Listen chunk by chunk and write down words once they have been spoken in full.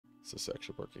Is this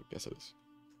actually working? Yes, it is.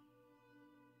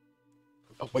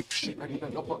 Oh, wait, shit, I need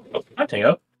that notebook. Oh, hi,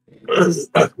 Tango.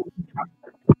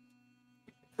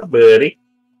 Buddy.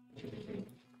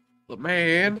 Look,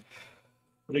 man.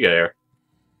 What do you got here?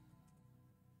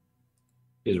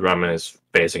 He's rubbing his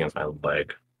face against my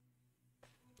leg.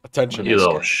 Attention. You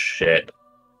little shit.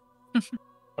 I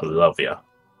love you.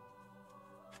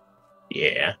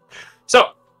 Yeah.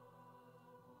 So,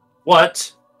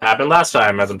 what happened last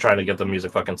time as I'm trying to get the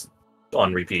music fucking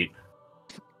on repeat?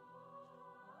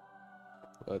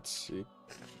 Let's see.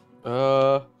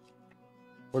 Where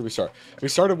did we start? We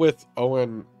started with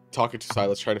Owen talking to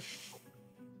Silas, trying to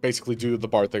basically do the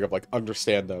bard thing of, like,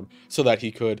 understand them so that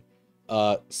he could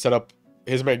set up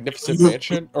his magnificent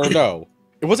mansion. Or no,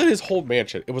 it wasn't his whole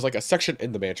mansion. It was like a section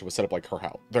in the mansion was set up like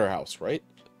their house, right?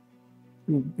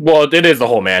 Well, it is the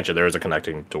whole mansion. There is a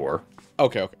connecting door.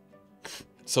 Okay.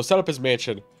 So set up his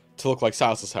mansion to look like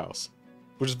Silas's house,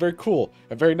 which is very cool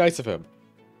and very nice of him.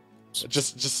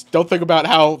 Just don't think about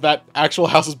how that actual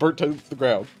house is burnt to the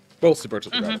ground. Mostly burnt to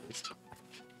the ground, at least.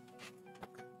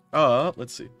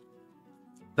 Let's see.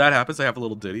 That happens. They have a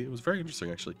little ditty. It was very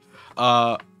interesting, actually.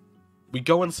 We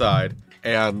go inside,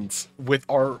 and with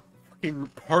our fucking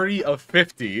party of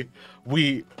 50,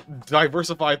 we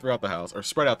diversify throughout the house, or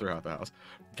spread out throughout the house.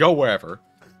 Go wherever.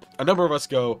 A number of us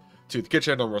go to the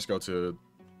kitchen, a number of us go to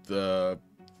the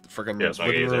freaking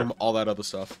living room, all that other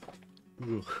stuff.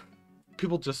 Ugh.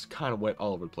 People just kind of went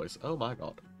all over the place. Oh my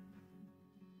god.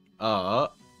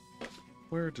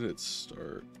 Where did it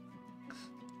start?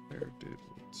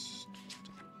 It's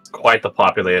quite the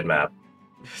populated map.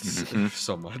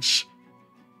 So much.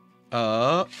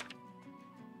 Let's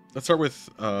start with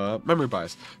memory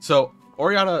bias. So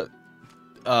Oriana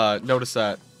noticed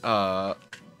that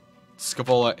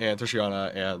Scapola and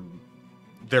Tishiana and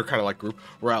their kind of like group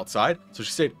were outside, so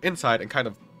she stayed inside and kind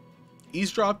of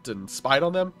eavesdropped and spied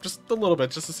on them just a little bit,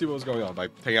 just to see what was going on by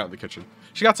hanging out in the kitchen.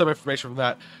 She got some information from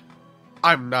that.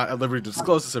 I'm not at liberty to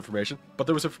disclose this information, but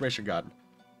there was information gotten.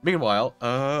 Meanwhile,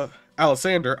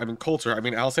 Alexander,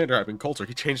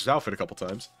 he changed his outfit a couple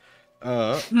times.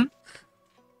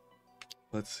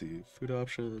 Let's see, food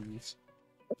options.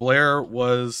 Blair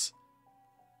was,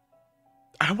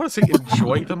 I don't want to say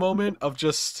enjoying the moment of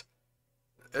just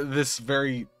this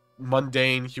very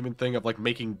mundane human thing of like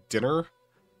making dinner.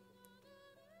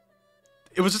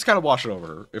 It was just kind of washing over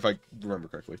her, if I remember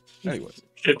correctly. Anyways.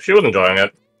 She was enjoying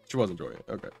it. She was enjoying it,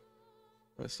 okay.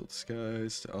 Still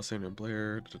disguised, Alexander and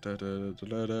Blair.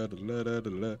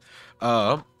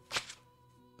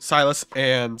 Silas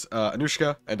and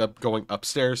Anushka end up going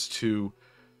upstairs to...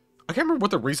 I can't remember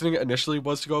what the reasoning initially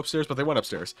was to go upstairs, but they went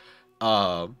upstairs.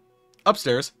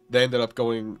 Upstairs, they ended up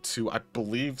going to, I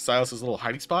believe, Silas's little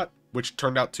hiding spot, which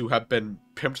turned out to have been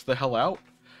pimped the hell out.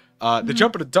 They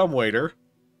jump into dumbwaiter.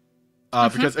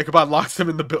 Because Ichabod locks them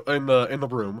in the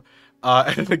room,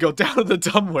 and then they go down to the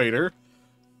dumbwaiter.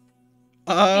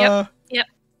 Yep.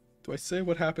 Do I say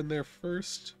what happened there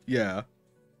first? Yeah,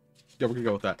 we're gonna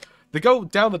go with that. They go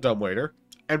down the dumbwaiter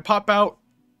and pop out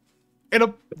in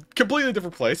a completely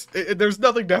different place. There's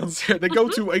nothing downstairs. They go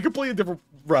to a completely different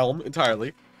realm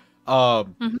entirely.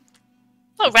 Realm.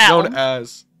 Known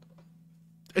as,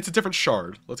 it's a different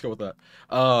shard. Let's go with that.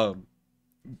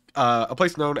 A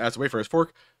place known as the Wayfarer's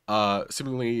Fork.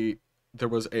 Seemingly, there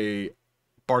was a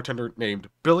bartender named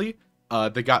Billy.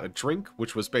 They got a drink,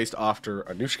 which was based after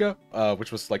Anushka,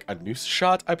 which was like a noose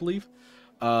shot, I believe.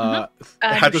 It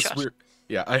had this weird,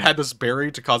 I had this berry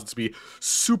to cause it to be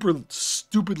super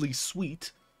stupidly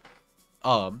sweet.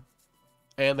 And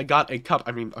they got a cup,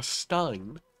 a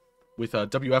stein, with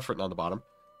WF written on the bottom,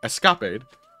 escapade.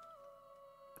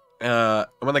 And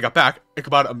when they got back,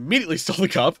 Ichabod immediately stole the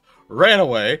cup, ran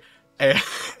away, and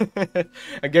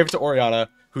gave it to Oriana,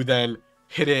 who then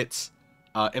hid it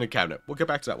in a cabinet. We'll get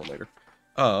back to that one later.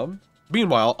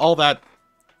 Meanwhile, all that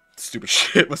stupid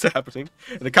shit was happening.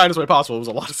 In the kindest way possible, it was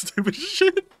a lot of stupid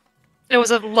shit. It was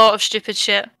a lot of stupid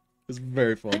shit. It was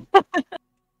very fun.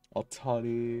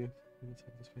 Altani.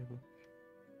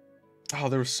 Oh,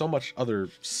 there was so much other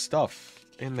stuff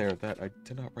in there that I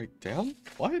did not write down?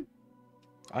 What?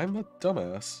 I'm a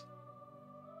dumbass.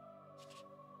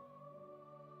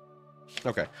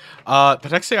 Okay. The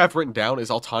next thing I've written down is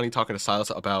Altani talking to Silas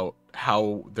about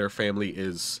how their family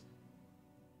is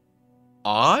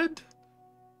odd,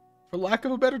 for lack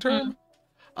of a better term.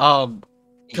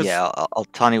 Yeah,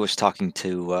 Altani was talking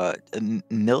to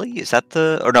Millie. Is that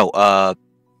the or no?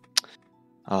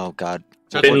 Oh God,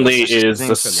 Finley is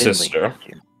the sister.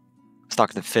 I was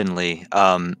talking to Finley.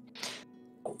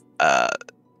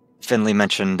 Finley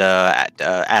mentioned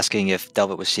asking if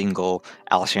Delvet was single.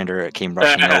 Alexander came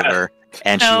rushing over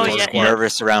and she Oh, was yeah, yeah.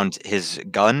 nervous around his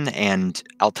gun, and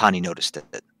Altani noticed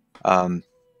it.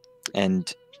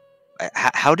 And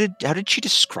how did she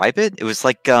describe it? It was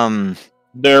like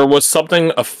There was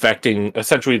something affecting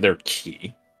essentially their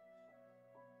key.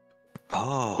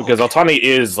 oh, Because okay. Altani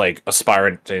is like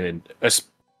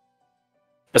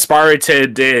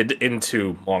aspirated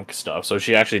into monk stuff, so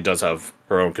she actually does have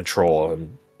her own control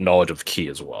and knowledge of the key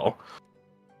as well.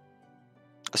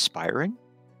 Aspiring?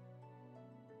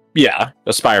 Yeah,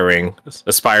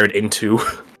 aspired into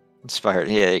Inspired.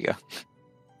 Yeah, there you go.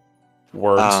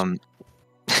 words.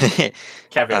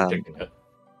 Can't be um, predicting it.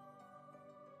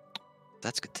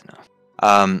 That's good to know.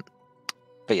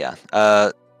 But yeah,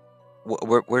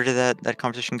 where did that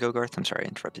conversation go, Garth? I'm sorry, I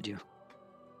interrupted you.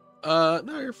 No,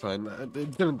 you're fine. It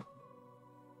didn't...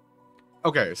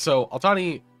 Okay, so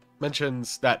Altani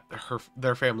mentions that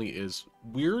their family is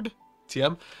weird.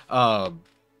 TM.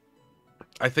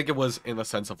 I think it was in the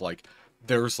sense of like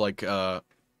there's like a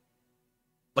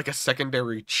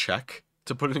secondary check,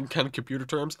 to put it in kind of computer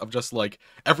terms, of just like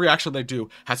every action they do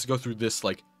has to go through this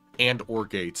like and or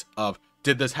gate of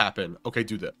did this happen? Okay,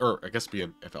 do that. Or I guess be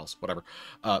an if else, whatever.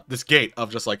 This gate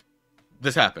of just like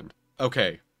this happened.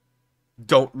 Okay.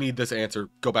 Don't need this answer.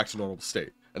 Go back to normal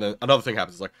state. And then another thing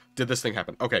happens. Like, did this thing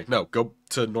happen? Okay, no, go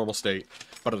to normal state.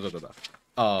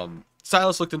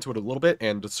 Silas looked into it a little bit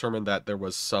and determined that there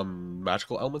was some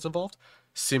magical elements involved.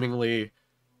 Seemingly,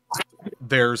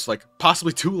 there's like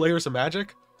possibly 2 layers of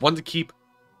magic. One to keep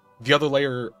the other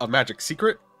layer of magic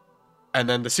secret, and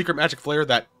then the secret magic flare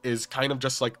that is kind of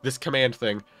just like this command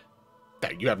thing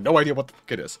that you have no idea what the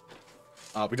fuck it is.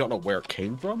 We don't know where it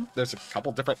came from. There's a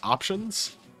couple different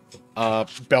options.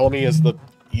 Bellamy is the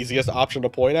easiest option to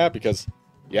point at because,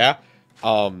 yeah.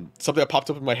 Something that popped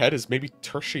up in my head is maybe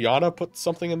Tertiana put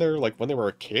something in there like when they were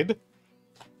a kid.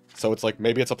 So it's like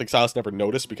maybe it's something Silas never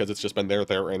noticed because it's just been there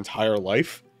their entire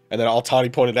life. And then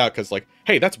Altani pointed out because like,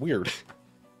 hey, that's weird.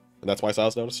 And that's why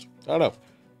Silas noticed. I don't know.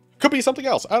 Could be something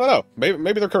else. I don't know.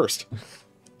 Maybe they're cursed.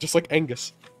 Just like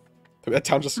Angus. That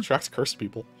town just attracts cursed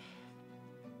people.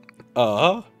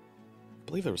 I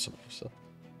believe there was some other stuff.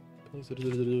 I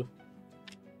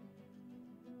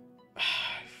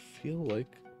feel like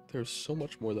there's so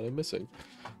much more that I'm missing.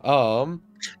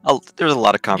 There's a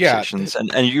lot of conversations,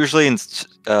 Yeah. and usually in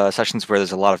sessions where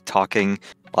there's a lot of talking,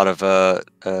 a lot of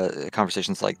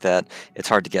conversations like that, it's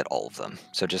hard to get all of them.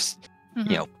 So just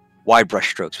you know, wide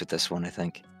brushstrokes with this one, I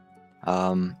think.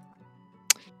 I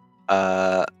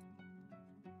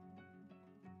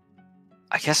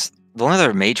guess the only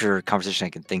other major conversation I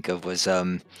can think of was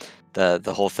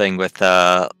the whole thing with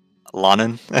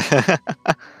Lonan.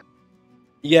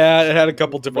 Yeah, it had a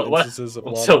couple different instances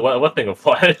of So what thing of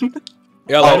what?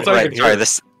 Yeah, oh, right. Sorry,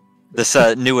 this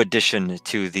new addition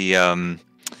to the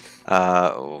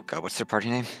oh god, what's their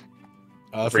party name?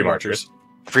 Free Marchers.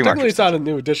 Free Technically, Marchers. it's not a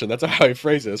new addition. That's how I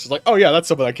phrase it. It's just like, oh yeah, that's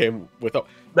someone that came with.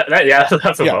 Yeah,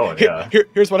 that's a bone. Yeah.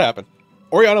 Here's what happened.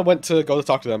 Oriana went to go to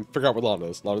talk to them, figure out where Lana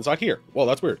is. Lana's not here. Well,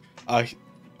 that's weird.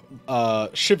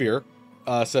 Shivir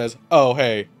says, "Oh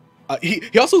hey."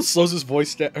 He also slows his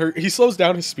voice down. He slows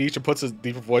down his speech and puts his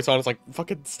deeper voice on. It's like,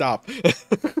 fucking stop. he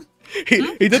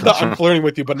did the I'm flirting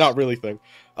with you, but not really thing.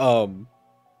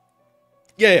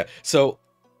 Yeah. So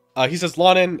he says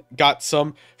Lonan got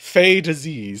some fey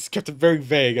disease. Kept it very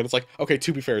vague, and it's like, okay,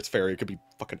 to be fair, it's fairy. It could be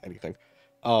fucking anything.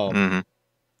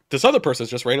 This other person's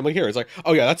just randomly here. It's like,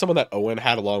 oh yeah, that's someone that Owen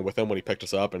had along with him when he picked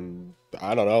us up, and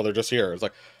I don't know, they're just here. It's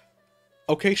like,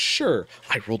 okay, sure.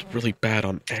 I rolled really bad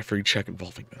on every check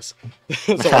involving this.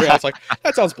 So Oriana's like,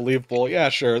 that sounds believable. Yeah,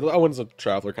 sure. Owen's a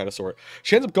traveler kind of sort.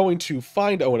 She ends up going to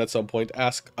find Owen at some point,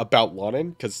 ask about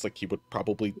Lonan, because like he would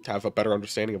probably have a better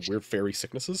understanding of weird fairy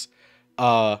sicknesses.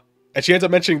 And she ends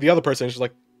up mentioning the other person. And she's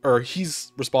like, or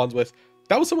he's responds with,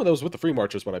 that was someone that was with the Free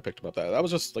Marchers when I picked him up. That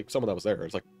was just like someone that was there.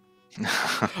 It's like,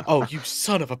 oh, you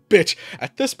son of a bitch.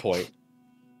 At this point,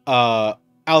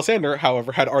 Alexander,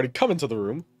 however, had already come into the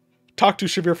room, talked to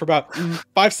Shavir for about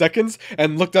 5 seconds,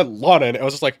 and looked at Lana, and I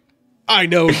was just like, I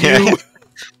know you.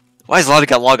 Why has Lana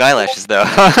got long eyelashes, though?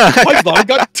 Why has Lana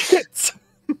got tits?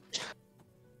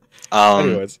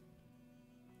 Anyways.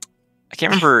 I can't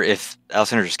remember if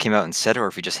Alexander just came out and said it, or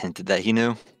if he just hinted that he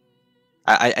knew.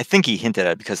 I think he hinted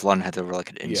at it because Lana had the like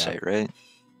an insight, right?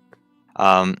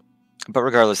 But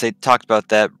regardless, they talked about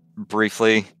that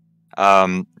briefly,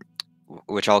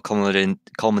 which all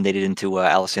culminated into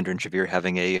Alexander and Shavir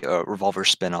having a revolver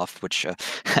spin-off, which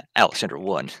Alexander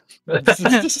won.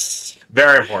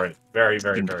 Very important. Very,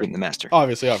 very, very. Being the master.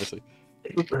 Obviously.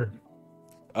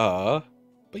 But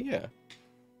yeah.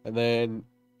 And then,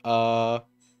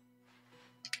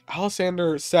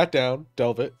 Alexander sat down,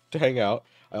 Delvit, to hang out.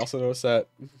 I also noticed that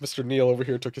Mr. Neil over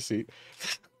here took a seat.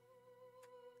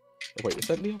 Wait, is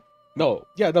that Neil? No,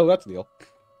 yeah, no, that's Neil.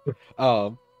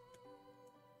 What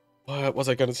was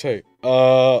I gonna say?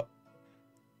 A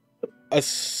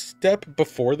step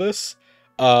before this,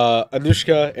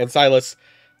 Anushka and Silas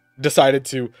decided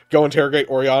to go interrogate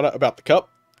Oriana about the cup.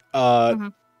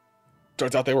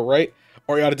 Turns out they were right.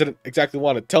 Oriana didn't exactly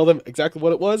want to tell them exactly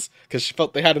what it was because she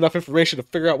felt they had enough information to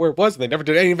figure out where it was, and they never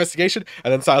did any investigation.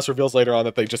 And then Silas reveals later on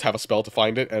that they just have a spell to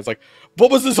find it, and it's like,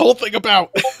 what was this whole thing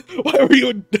about? why were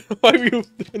you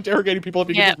interrogating people if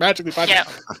you could just magically find it?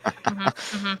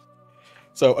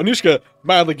 So Anushka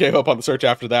mildly gave up on the search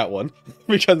after that one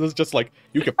because it's just like,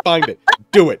 you can find it,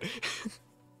 do it.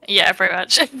 Yeah, pretty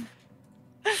much.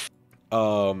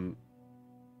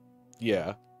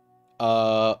 Yeah.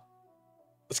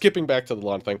 Skipping back to the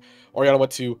lawn thing, Oriana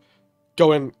went to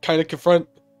go and kind of confront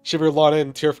Shivir,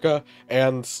 Lonan, Tirfka,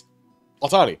 and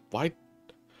Altani.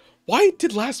 Why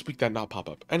did last week that not pop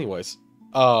up? Anyways,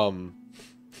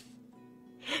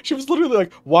 she was literally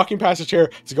like walking past a chair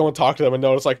to go and talk to them and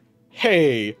notice like,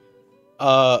 hey,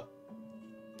 no,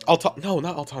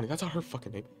 not Altani. That's not her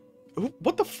fucking name.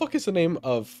 What the fuck is the name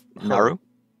of her? Naru?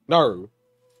 Naru.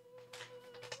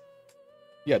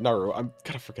 Yeah, Naru. I'm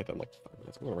gonna forget that in like 5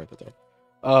 minutes. I'm gonna write that down.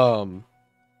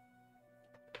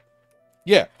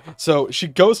 Yeah, so she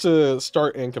goes to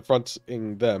start and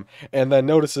confronting them, and then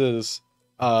notices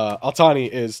Altani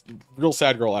is real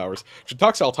sad girl hours. She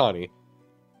talks to Altani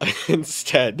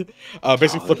instead,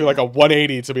 basically flipping like a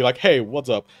 180 to be like, hey, what's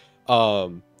up?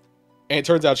 And it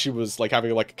turns out she was like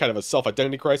having like kind of a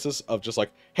self-identity crisis of just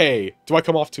like, hey, do I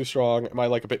come off too strong? Am I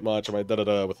like a bit much? Am I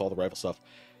da-da-da with all the rival stuff?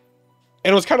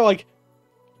 And it was kind of like,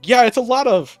 yeah, it's a lot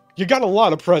of, you got a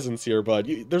lot of presence here, bud.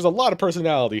 There's a lot of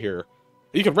personality here.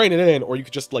 You can rein it in, or you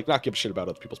could just like not give a shit about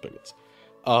other people's opinions.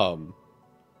 And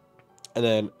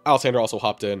then Alexander also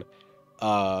hopped in,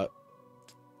 and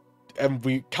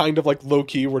we kind of like low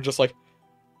key were just like,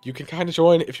 you can kind of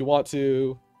join if you want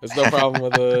to. There's no problem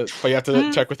with it, but you have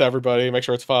to check with everybody, make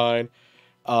sure it's fine.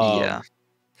 Yeah.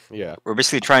 We're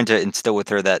basically trying to instill with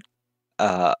her that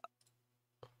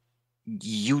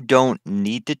you don't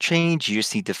need to change. You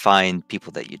just need to find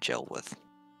people that you gel with.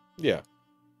 Yeah.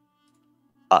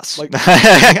 Us. Like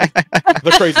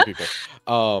the crazy people.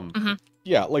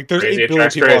 Yeah, like there's Crazy 8 billion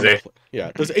attracts people on crazy.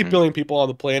 there's 8 billion people on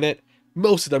the planet.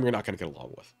 Most of them you're not going to get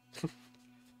along with.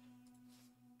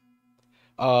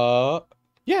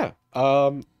 Yeah.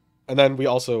 And then we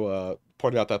also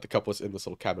pointed out that the cup was in this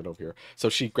little cabinet over here. So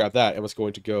she grabbed that and was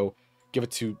going to go give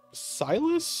it to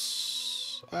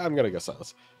Silas. I'm going to guess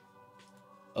Silas.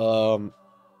 I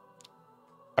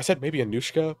said maybe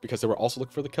Anushka because they were also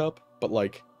looking for the cup, but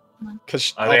like,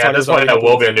 because I think at this point that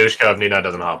will be Anushka if Nina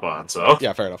doesn't hop on. So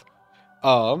yeah, fair enough.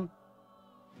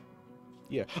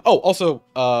 Yeah. Oh, also,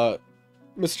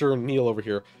 Mr. Neil over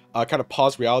here, kind of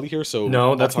paused reality here. So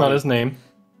no, that's not his name.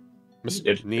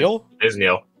 Mr. Neil? It is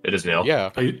Neil. It is Neil.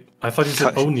 Yeah. I thought you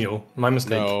said O'Neil. My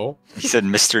mistake. No. He said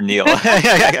Mr. Neil.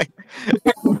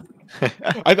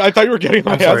 I thought you were getting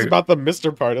my I'm ass sorry. about the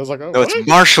Mr. part. I was like, oh, No, what? it's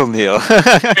Marshall Neil.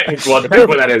 Well, depends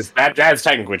what that is. That's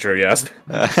technically true, yes.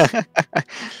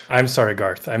 I'm sorry,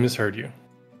 Garth. I misheard you.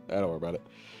 Don't worry about it.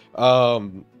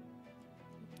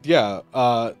 Yeah.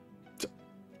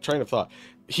 Train of thought.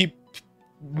 He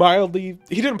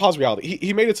didn't pause reality.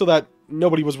 He made it so that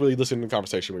nobody was really listening to the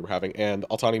conversation we were having, and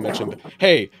Altani mentioned,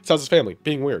 hey, sounds his family,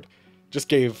 being weird. Just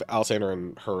gave Alexander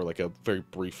and her like a very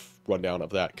brief rundown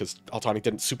of that, because Altani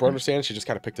didn't super understand, she just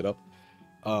kind of picked it up.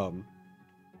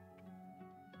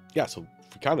 Yeah, so we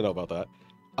kind of know about that.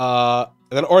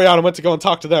 And then Oriana went to go and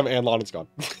talk to them, and Lonan's gone.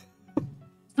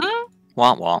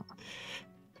 Womp womp.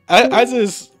 As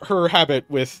is her habit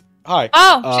with, hi.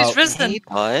 Oh, she's risen. Hey,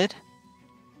 bud.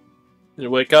 You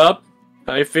wake up.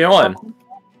 How you feeling?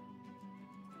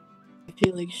 I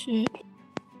feel like shit.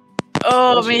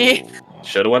 Oh, me.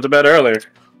 Should have went to bed earlier.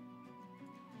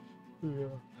 Yeah.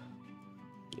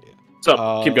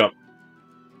 So keep going.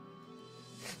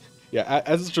 Yeah,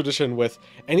 as is tradition with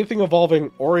anything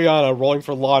involving Oriana rolling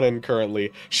for Lonan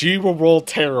currently, she will roll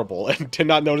terrible and did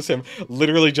not notice him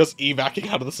literally just evacing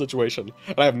out of the situation.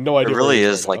 And I have no idea. It where really he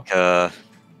is right now.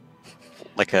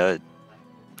 like a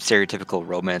stereotypical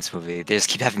romance movie. They just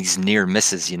keep having these near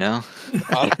misses, you know?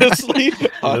 Honestly,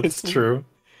 That's honestly. true.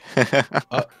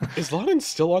 Is Lonan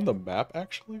still on the map,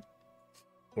 actually?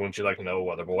 Wouldn't you like to know,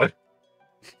 Weather Boy?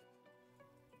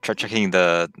 Try checking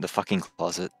the fucking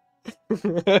closet.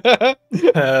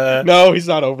 No, he's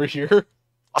not over here.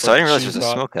 Also, I didn't realize She's there's a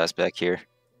not. smokehouse back here.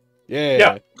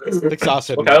 Yeah. Think Sauce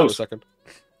hit him Okay, for a second.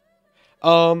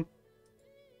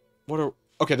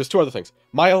 Okay, there's 2 other things.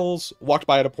 Miles walked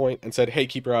by at a point and said, hey,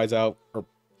 keep your eyes out, or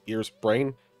ears,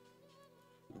 brain.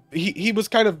 He was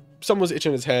kind of, someone was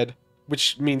itching his head,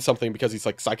 which means something because he's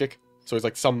like psychic. So he's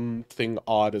like, something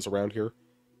odd is around here.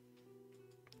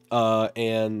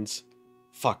 And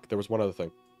fuck, there was one other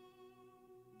thing.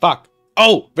 Fuck.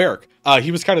 Oh, Varric.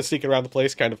 He was kind of sneaking around the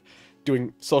place, kind of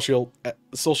doing social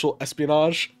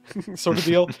espionage sort of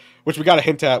deal, which we got a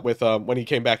hint at with when he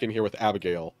came back in here with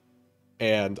Abigail.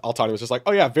 And Altani was just like,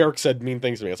 oh yeah, Varric said mean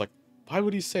things to me. I was like, why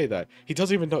would he say that? He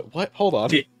doesn't even know. What? Hold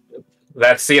on.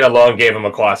 That scene alone gave him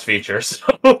a class feature. So.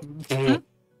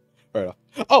 Right off.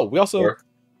 Oh, we also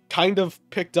kind of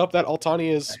picked up that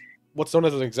Altani is what's known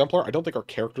as an exemplar. I don't think our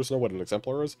characters know what an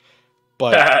exemplar is.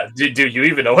 But do you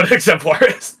even know what an exemplar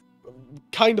is?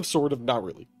 Kind of, sort of, not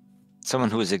really. Someone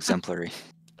who is exemplary.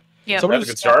 Yeah. Someone That's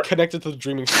a who's good start. connected to the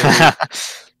Dreaming City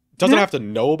doesn't have to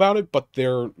know about it, but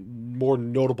they're more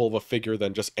notable of a figure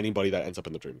than just anybody that ends up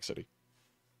in the Dreaming City.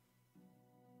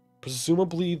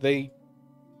 Presumably, they,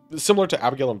 similar to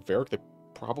Abigail and Varric, they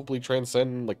probably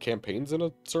transcend like campaigns in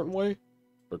a certain way,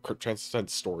 or transcend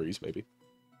stories, maybe.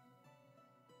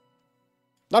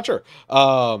 Not sure.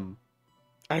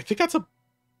 I think that's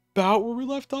about where we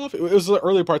left off. It was the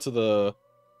early parts of the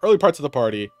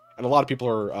party, and a lot of people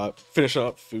are finishing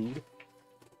up food.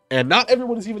 And not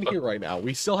everyone is even here right now.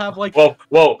 We still have like Whoa,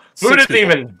 food isn't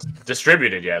people. even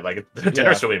distributed yet. Like the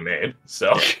dinner's still being made.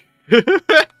 So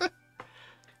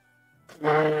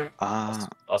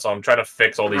also, I'm trying to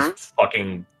fix all these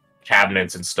fucking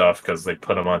cabinets and stuff because they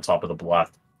put them on top of the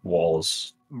black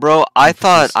walls. Bro, I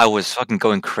thought I was fucking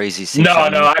going crazy. No,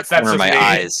 that's just my me.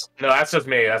 eyes. No, that's just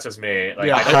me. That's just me. Like,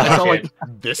 yeah, I I don't saw like like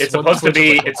it. this. It's one supposed to which is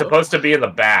be. like, It's supposed to be in the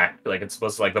back. Like it's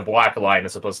supposed to, like the black line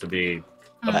is supposed to be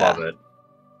above it.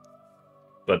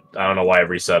 But I don't know why I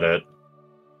reset it.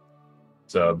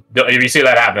 So if you see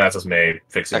that happen, that's just me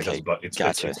fixing it.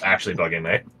 Gotcha. It's actually bugging me.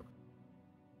 I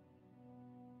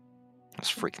was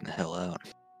freaking the hell out.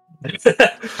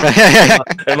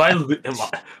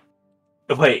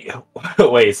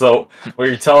 Wait. So what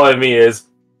you're telling me is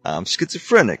I'm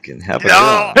schizophrenic and have a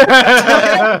No!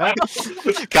 gun.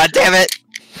 God damn it!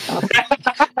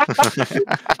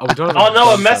 oh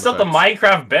no, it messed up the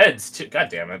Minecraft beds too. God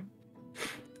damn it!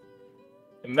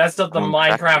 It messed up the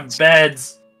Minecraft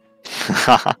beds.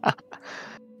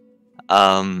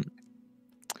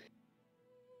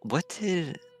 What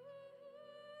did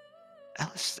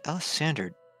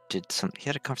Alexander did some? He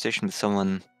had a conversation with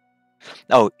someone.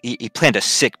 Oh, he planned a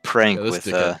sick prank with.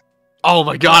 Oh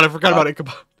my god, I forgot about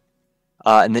Ichabod.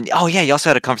 And then, oh yeah, he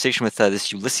also had a conversation with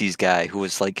this Ulysses guy who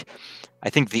was like, I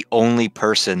think the only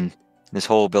person in this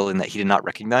whole building that he did not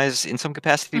recognize in some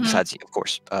capacity, besides, of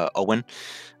course, Owen,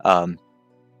 who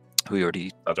we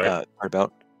already heard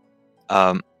about.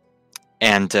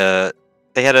 And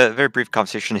they had a very brief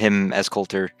conversation, him as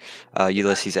Coulter,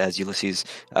 Ulysses as Ulysses.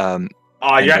 Oh,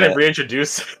 you gotta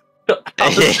reintroduce.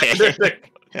 And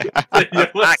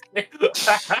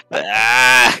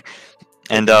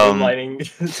lighting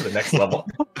to the next level.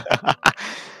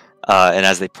 And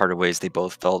as they parted ways, they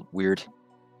both felt weird.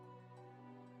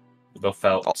 They both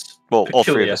felt all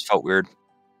three of us felt weird.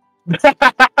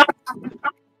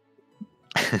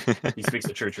 He speaks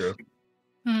the true.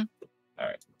 Hmm. All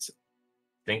right.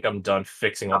 I think I'm done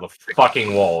fixing all the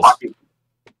fucking walls.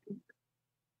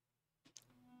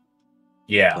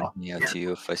 Yeah. Point me out to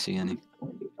you if I see any.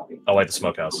 I like the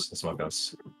smokehouse. The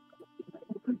smokehouse.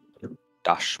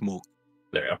 Dash smoke.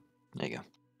 There you go. There you go.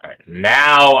 All right.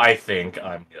 Now I think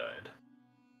I'm good.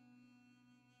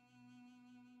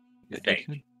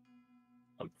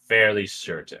 I'm fairly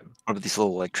certain. What about these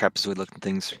little like trapezoid-looking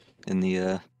things in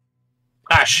the?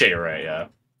 Ah, shit, right? Yeah.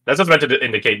 That's what's meant to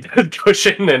indicate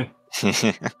cushion and.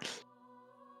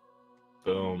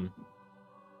 Boom.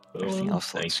 Everything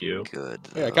else Thank looks you. good.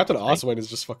 Yeah, Captain Oswine is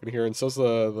just fucking here, and so's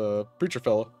the preacher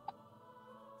fellow.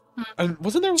 And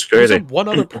wasn't there, one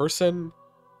other person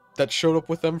that showed up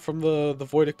with them from the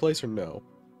Voidic place, or no?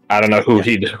 I don't know who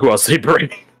else he bring.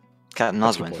 Captain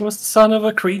Oswine. He was the son of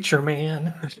a creature,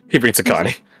 man. He brings a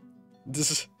Connie.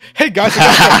 This is, hey guys,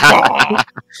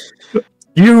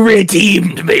 you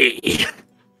redeemed me.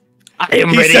 I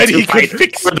am ready to fight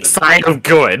for the side of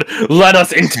good. Let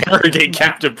us interrogate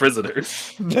captive prisoners.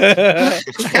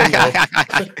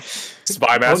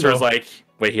 Spy Master is like,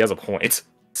 wait, he has a point.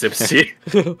 Sipsy.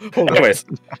 Anyways,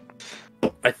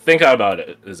 I think about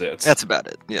it is it. That's about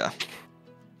it. Yeah.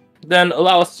 Then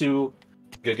allow us to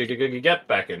get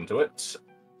back into it.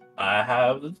 I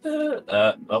have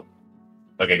oh.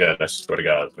 Okay, good. I swear to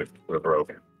God, we're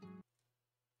broken.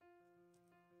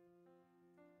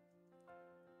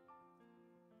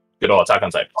 Good old Attack on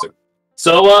Titan.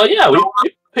 So, yeah, we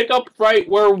pick up right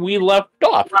where we left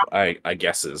off. I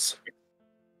guesses.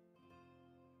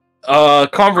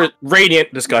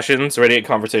 Radiant discussions, Radiant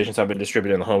conversations have been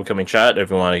distributed in the homecoming chat. If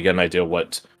you want to get an idea of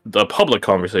what the public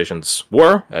conversations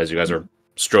were, as you guys are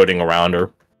strolling around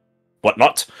or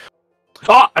whatnot.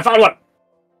 Oh, I found one!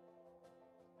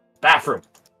 Bathroom.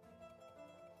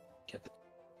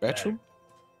 Bathroom?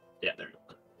 Yeah, there you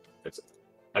go. Fix it.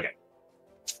 Okay.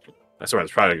 I swear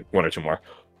there's probably one or two more.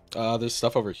 There's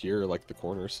stuff over here, like the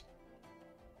corners.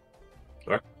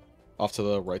 Where? Off to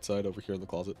the right side over here in the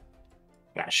closet.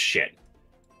 Ah, shit.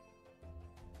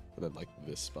 And then, like,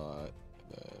 this spot.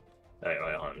 And then...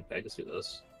 Wait, hold on. I just do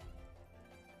this.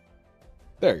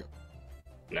 There you go.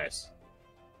 Nice.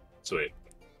 Sweet.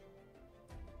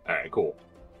 Alright, cool.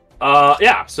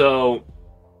 Yeah, so...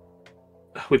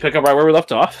 We pick up right where we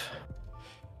left off.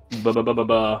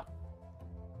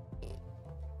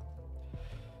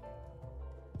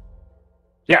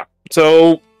 Yeah,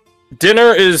 so...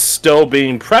 Dinner is still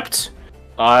being prepped.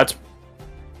 It's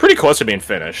pretty close to being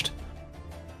finished.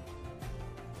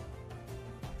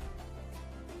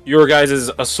 Your guys'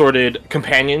 assorted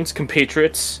companions,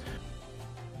 compatriots,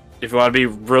 if you want to be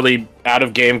really out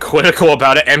of game critical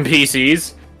about it,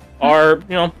 NPCs are,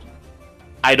 you know,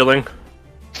 idling.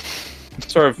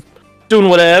 Sort of doing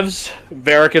whatevs.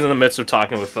 Varric is in the midst of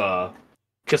talking with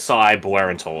Kasai, Blair,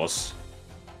 and Tolos.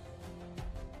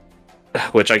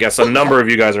 Which I guess a number of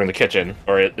you guys are in the kitchen,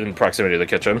 or in proximity to the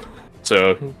kitchen.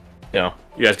 So, you know,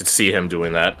 you guys could see him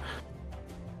doing that.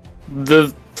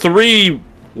 The three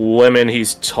women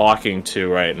he's talking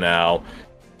to right now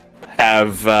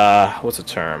have, what's the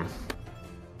term?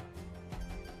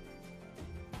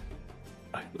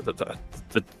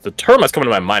 The term that's coming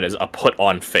to my mind is a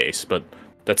put-on face, but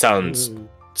that sounds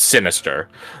sinister.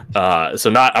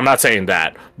 So I'm not saying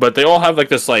that, but they all have like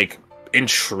this like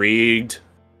intrigued,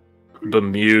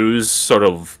 bemused sort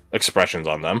of expressions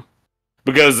on them.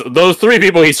 Because those three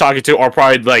people he's talking to are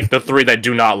probably like the three that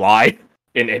do not lie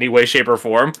in any way, shape, or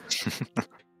form.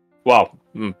 Well,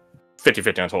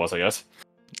 50-50 on Tolos, I guess.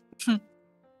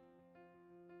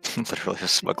 Literally a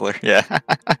smuggler, yeah.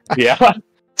 Yeah.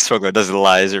 Smuggler doesn't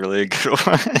lie is a really good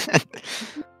one.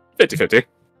 50-50.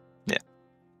 Yeah.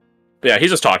 But yeah, he's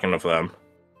just talking with them.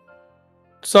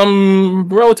 Some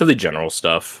relatively general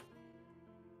stuff.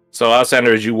 So,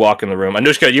 Alexander, as you walk in the room,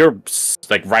 Anushka, you're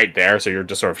like right there, so you're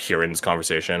just sort of hearing this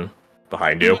conversation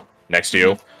behind you, next to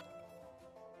you.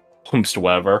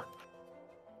 Whomsoever.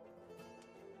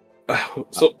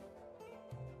 So,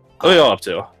 what are you all up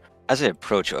to? As I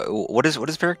approach, what is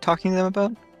Varric talking to them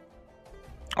about?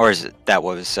 Or is it that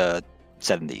was said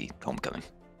in the homecoming?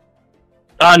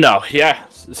 No, yeah.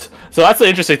 So that's the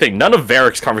interesting thing. None of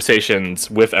Varric's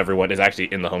conversations with everyone is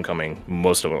actually in the homecoming.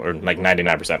 Most of them, or like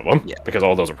 99% of them, yeah. Because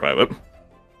all those are private.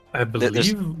 I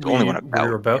believe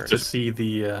we're about to see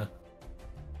the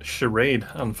charade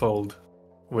unfold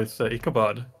with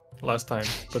Ichabod last time,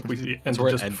 but we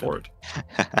ended just before it.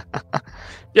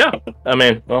 Yeah, I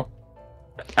mean, well,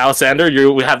 Alexander,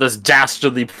 we have this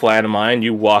dastardly plan in mind.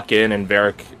 You walk in, and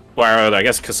Varric, well, I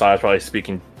guess Kasai is probably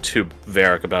speaking to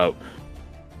Varric about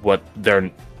what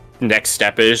their next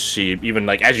step is. She even,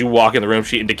 like, as you walk in the room,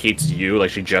 she indicates to you,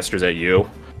 like, she gestures at you.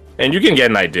 And you can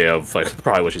get an idea of, like,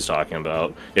 probably what she's talking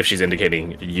about, if she's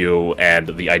indicating you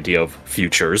and the idea of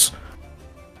futures.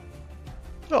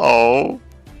 Oh.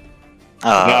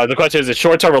 Now, the question is it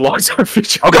short-term or long-term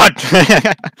future? Oh, God!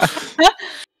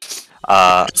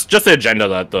 It's just the agenda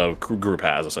that the group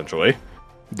has, essentially.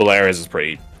 Blair is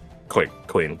pretty quick,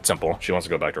 clean, simple. She wants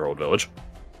to go back to her old village.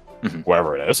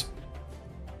 Wherever it is.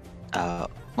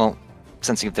 Well,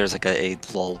 sensing if there's like a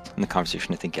lull in the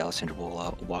conversation, I think Alexander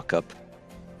will walk up,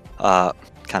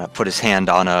 kind of put his hand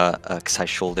on Kasai's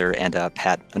shoulder and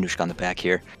pat Anushka on the back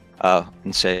here,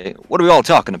 and say, "What are we all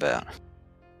talking about?"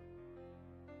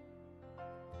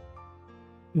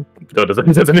 No, doesn't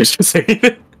Anushka say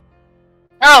it?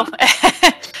 Oh,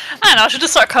 I don't know. I should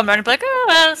just start coming around and be like, oh,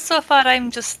 well, so far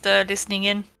I'm just listening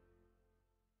in.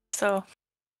 So,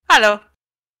 hello.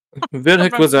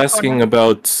 Varric was asking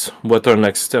about what our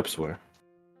next steps were.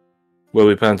 Where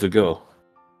we plan to go.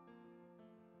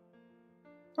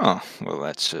 Oh, well,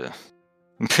 that's a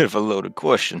bit of a loaded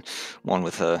question. One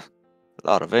with a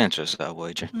lot of answers, I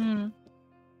wager.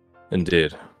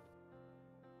 Indeed.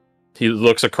 He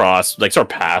looks across, like, sort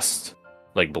of past,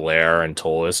 like, Blair and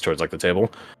Tolis towards, like, the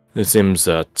table. It seems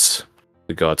that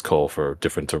the gods call for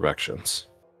different directions.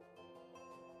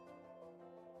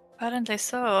 Apparently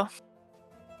so.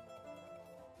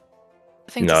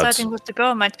 I think deciding where to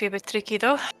go might be a bit tricky,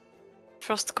 though.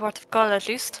 Frost the Quart of Gaul, at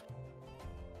least.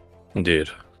 Indeed.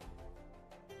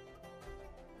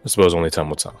 I suppose only time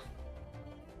will tell.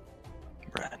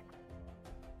 Right.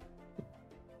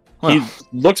 He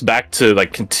looks back to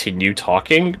like continue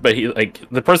talking, but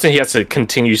the person he has to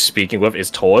continue speaking with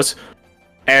is Tolas,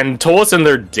 and Tolas and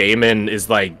their daemon is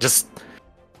like just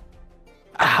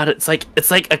it's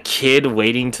like a kid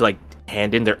waiting to like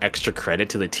hand in their extra credit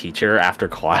to the teacher after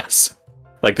class,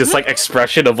 like this like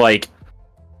expression of like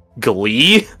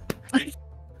glee.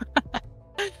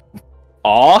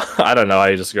 Aw, I don't know how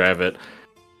you describe it.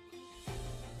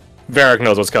 Varric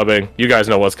knows what's coming. You guys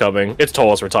know what's coming. It's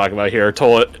Tolas we're talking about here.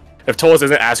 If Tolas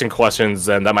isn't asking questions,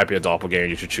 then that might be a doppelganger.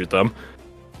 You should shoot them.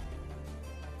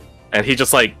 And he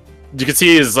just like, you can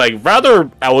see his like rather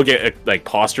elegant like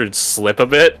postured slip a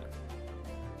bit.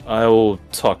 I will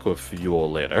talk with you all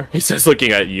later. He says,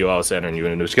 looking at you, Alexander, and you,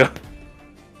 Anushka.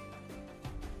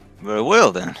 Very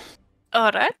well then. All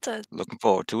right. Looking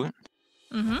forward to it.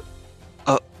 Mm-hmm.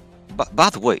 By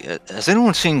the way, has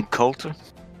anyone seen Coulter?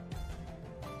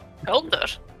 Coulter?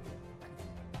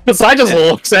 Because I just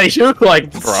looks at you like,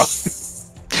 bro.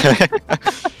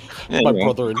 My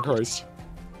brother in Christ.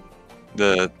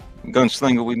 The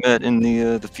gunslinger we met in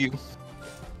the feud.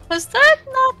 Was that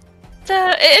not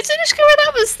is Anushka where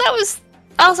that was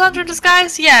Alessandro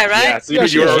disguise? Yeah, right? Yeah,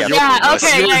 so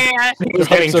okay, yeah. He was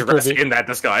getting dressed in that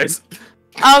disguise.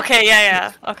 Okay,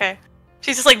 yeah. Okay.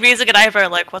 She's just like raising an eyebrow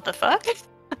like, what the fuck?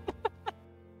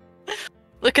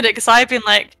 Look at it, because I've been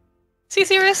like, is he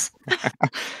serious?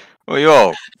 Well, you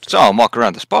all saw him walk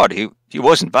around this party. He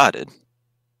was invited.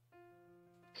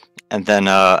 And then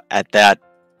at that,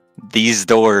 these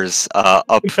doors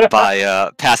up by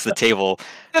past the table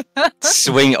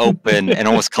swing open and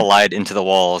almost collide into the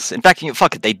walls. In fact,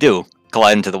 fuck it, they do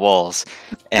collide into the walls.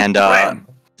 And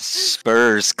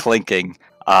spurs clinking,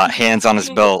 hands on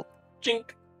his belt.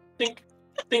 Chink, dink,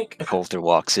 dink. Coulter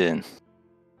walks in.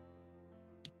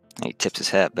 He tips his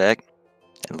hat back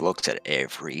and looks at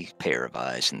every pair of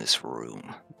eyes in this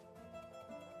room.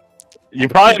 You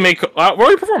probably make roll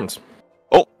your performance.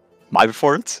 Oh, my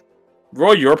performance?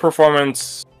 Roll your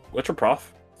performance. What's your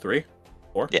prof? 3?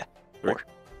 4? Yeah, 3?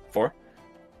 4?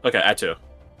 Okay, add 2.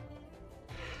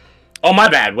 Oh, my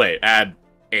bad. Wait, add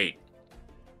 8.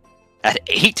 At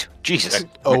 8? Jesus.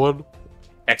 Owen.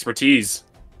 Expertise.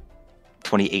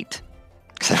 28.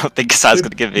 Because I don't think Kasai's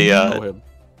going to give me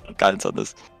guidance on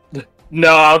this.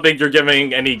 No, I don't think you're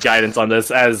giving any guidance on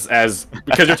this as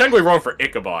because you're technically rolling for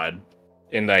Ichabod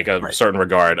in like a certain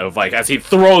regard of like as he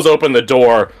throws open the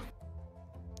door,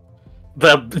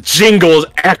 the jingles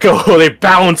echo, they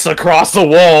bounce across the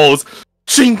walls.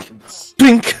 Chink,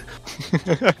 chink.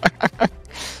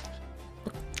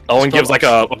 Owen gives like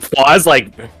a applause,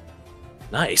 like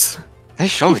nice. Hey,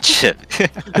 showmanship.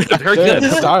 Very good.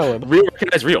 Styling. Real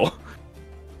recognize real.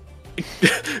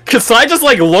 Kasai just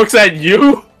like looks at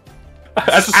you.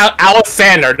 That's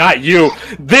Alexander, not you.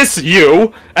 This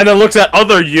you, and then looks at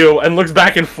other you, and looks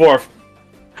back and forth.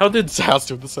 How did Zaz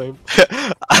do the same?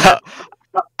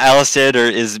 Alexander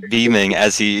is beaming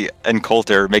as he and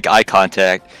Coulter make eye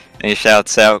contact, and he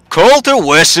shouts out, "Coulter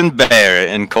Wesson Barrett!"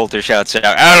 And Coulter shouts out,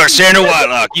 "Alexander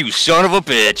Whitelock, you son of a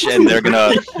bitch!" And they're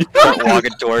gonna start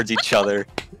walking towards each other.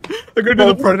 They're gonna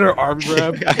do the Predator arm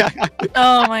grab.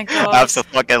 Oh my god.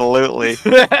 Absolutely.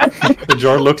 The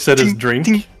jar looks at his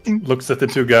drink, looks at the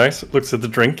two guys, looks at the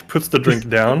drink, puts the drink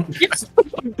down,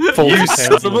 folds his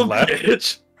hands in his lap.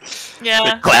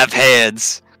 Yeah. Clap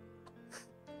hands.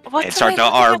 What And start to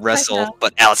arm wrestle,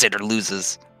 but Alexander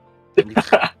loses.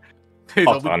 Hey,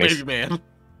 Oh, the funny. baby man.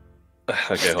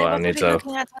 Okay, hold on, I need to.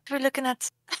 What are we looking at?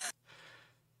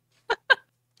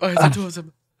 Oh, it's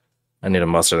intuitive. I need a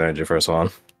mustard energy first one.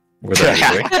 Where's that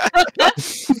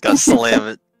energy? Gotta slam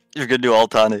it. You're gonna do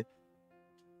Altani.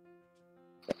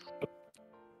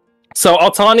 So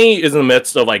Altani is in the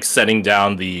midst of like setting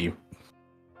down the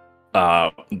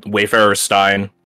Wayfarer Stein